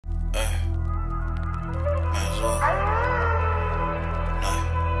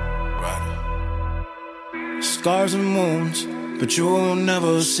scars and wounds, but you will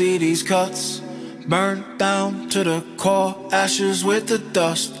never see these cuts. Burned down to the core, ashes with the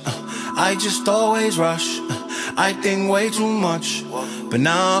dust. I just always rush, I think way too much, but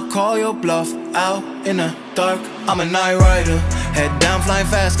now I call your bluff out in the dark. I'm a night rider, head down, flying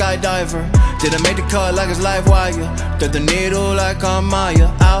fast, skydiver. Didn't make the cut like it's live wire, thread the needle like I'm Maya.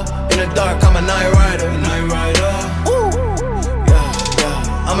 Out in the dark, I'm a night rider, night rider. Ooh.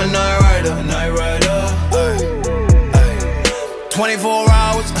 Yeah. I'm a night rider, night rider. 24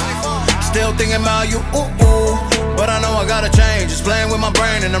 hours, still thinking about you, ooh, ooh. But I know I gotta change, just playing with my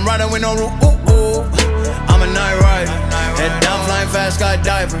brain and I'm riding with no rule, ooh, ooh. I'm a night rider, head down, flying fast,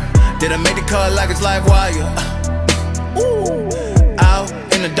 skydiver. Didn't make the cut like it's live wire. Ooh. Out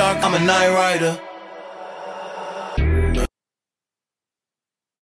in the dark, I'm a night rider.